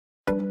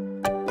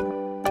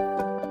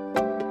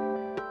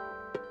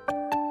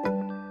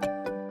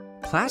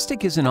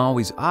Plastic isn't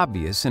always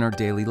obvious in our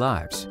daily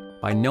lives.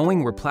 By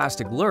knowing where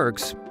plastic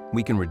lurks,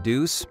 we can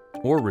reduce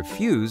or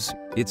refuse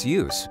its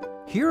use.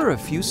 Here are a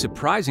few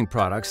surprising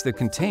products that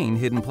contain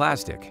hidden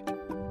plastic.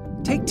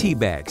 Take tea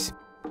bags.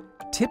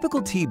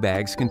 Typical tea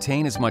bags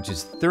contain as much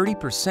as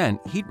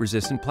 30%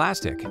 heat-resistant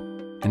plastic,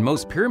 and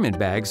most pyramid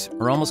bags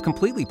are almost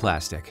completely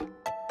plastic.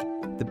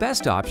 The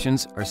best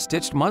options are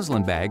stitched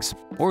muslin bags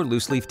or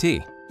loose-leaf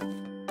tea.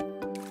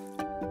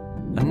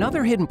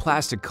 Another hidden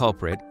plastic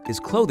culprit is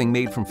clothing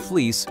made from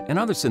fleece and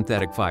other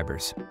synthetic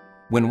fibers.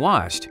 When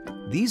washed,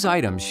 these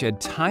items shed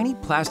tiny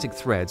plastic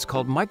threads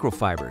called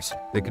microfibers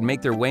that can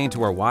make their way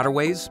into our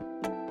waterways,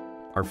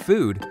 our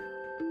food,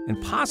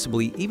 and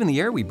possibly even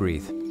the air we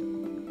breathe.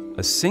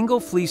 A single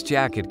fleece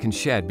jacket can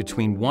shed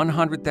between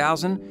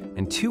 100,000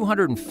 and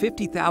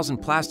 250,000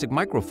 plastic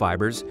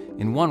microfibers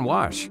in one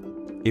wash.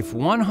 If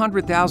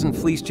 100,000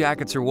 fleece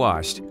jackets are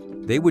washed,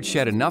 they would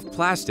shed enough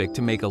plastic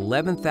to make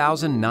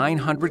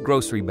 11,900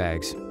 grocery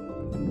bags.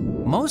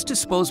 Most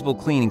disposable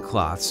cleaning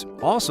cloths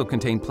also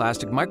contain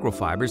plastic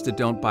microfibers that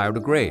don't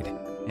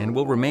biodegrade and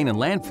will remain in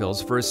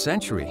landfills for a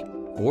century,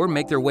 or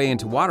make their way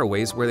into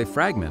waterways where they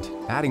fragment,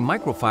 adding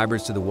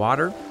microfibers to the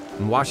water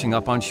and washing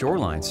up on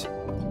shorelines.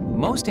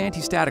 Most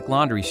anti-static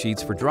laundry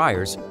sheets for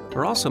dryers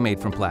are also made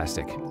from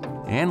plastic,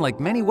 and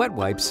like many wet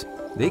wipes,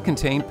 they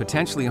contain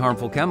potentially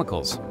harmful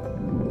chemicals.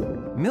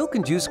 Milk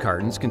and juice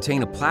cartons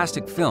contain a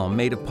plastic film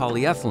made of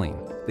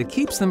polyethylene that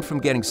keeps them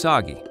from getting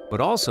soggy, but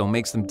also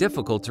makes them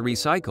difficult to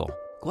recycle.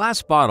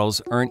 Glass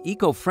bottles are an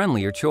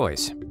eco-friendlier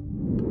choice.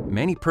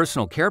 Many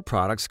personal care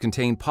products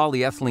contain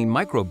polyethylene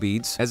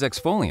microbeads as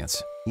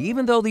exfoliants.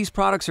 Even though these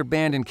products are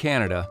banned in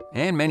Canada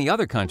and many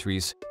other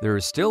countries, there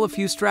are still a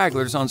few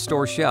stragglers on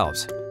store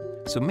shelves.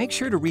 So make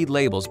sure to read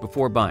labels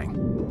before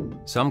buying.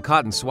 Some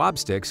cotton swab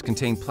sticks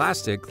contain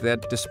plastic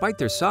that, despite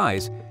their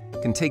size,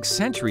 can take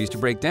centuries to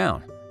break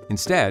down.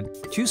 Instead,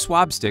 choose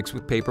swab sticks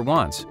with paper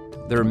wands.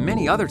 There are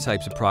many other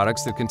types of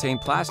products that contain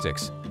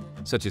plastics,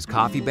 such as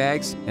coffee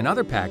bags and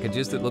other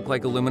packages that look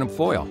like aluminum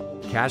foil,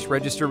 cash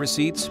register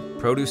receipts,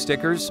 produce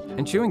stickers,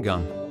 and chewing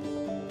gum.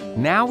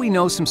 Now we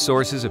know some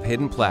sources of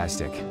hidden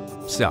plastic.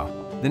 So,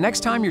 the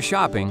next time you're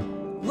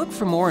shopping, look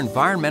for more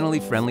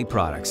environmentally friendly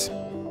products.